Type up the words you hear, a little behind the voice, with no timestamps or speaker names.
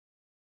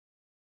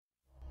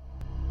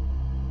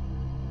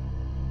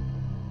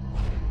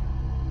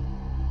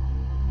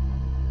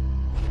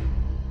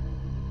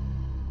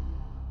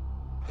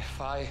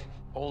If I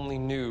only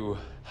knew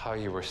how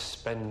you were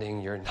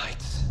spending your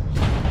nights.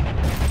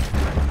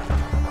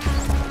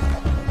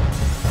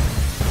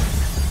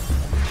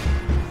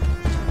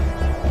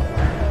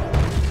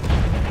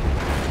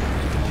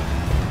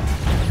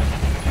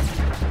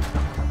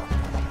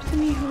 To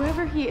me,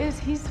 whoever he is,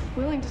 he's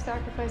willing to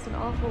sacrifice an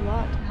awful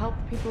lot to help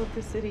the people of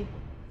the city.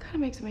 Kind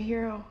of makes him a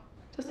hero,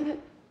 doesn't it?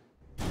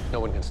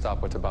 No one can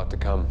stop what's about to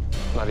come,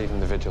 not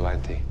even the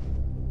vigilante.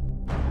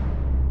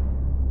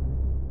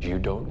 You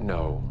don't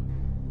know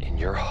in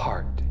your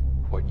heart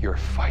what you're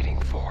fighting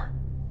for.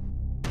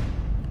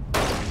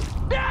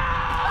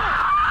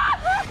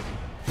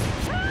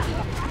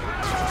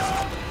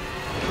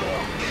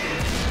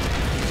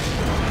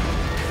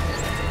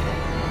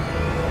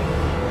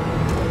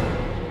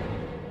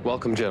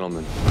 Welcome,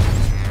 gentlemen.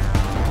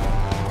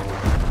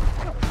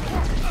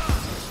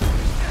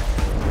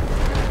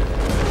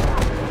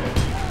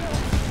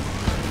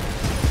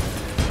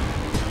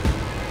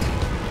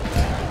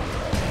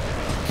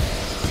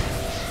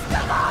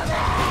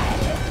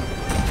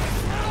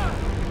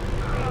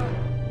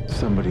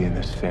 Somebody in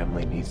this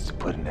family needs to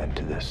put an end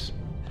to this,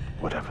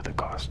 whatever the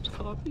cost.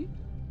 Poppy,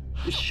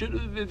 it should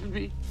have been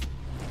me.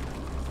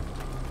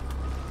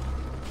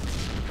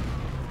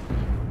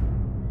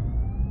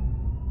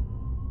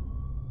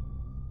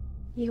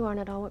 You aren't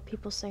at all what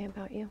people say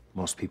about you.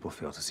 Most people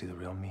fail to see the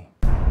real me.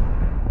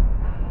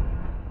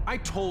 I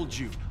told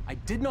you, I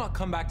did not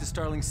come back to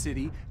Starling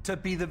City to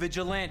be the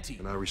vigilante.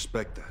 And I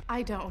respect that.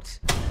 I don't.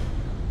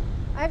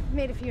 I've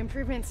made a few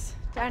improvements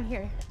down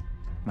here.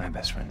 My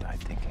best friend died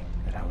thinking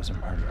that I was a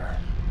murderer.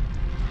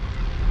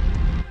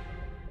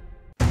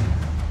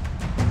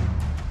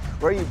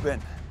 Where you been?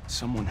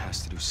 Someone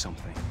has to do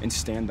something and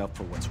stand up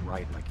for what's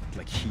right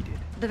like he did.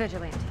 The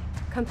vigilante.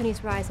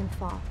 Companies rise and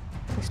fall.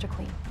 Mr.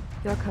 Queen,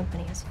 your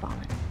company has fallen.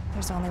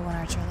 There's only one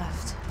Archer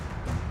left,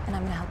 and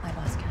I'm gonna help my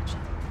boss catch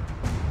him.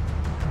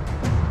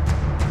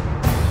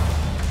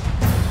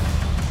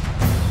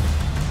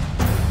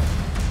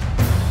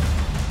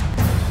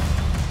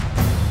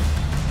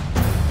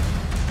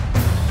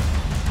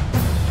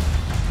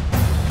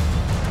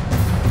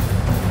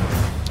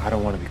 I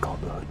don't want to be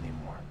called the Hood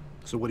anymore.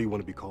 So what do you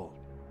want to be called?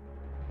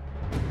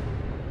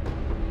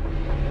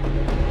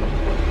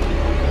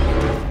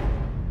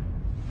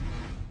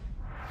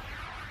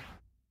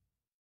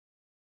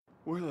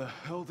 Where the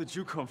hell did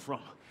you come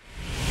from?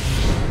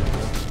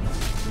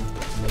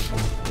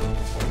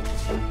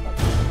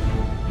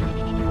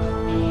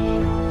 Thank you.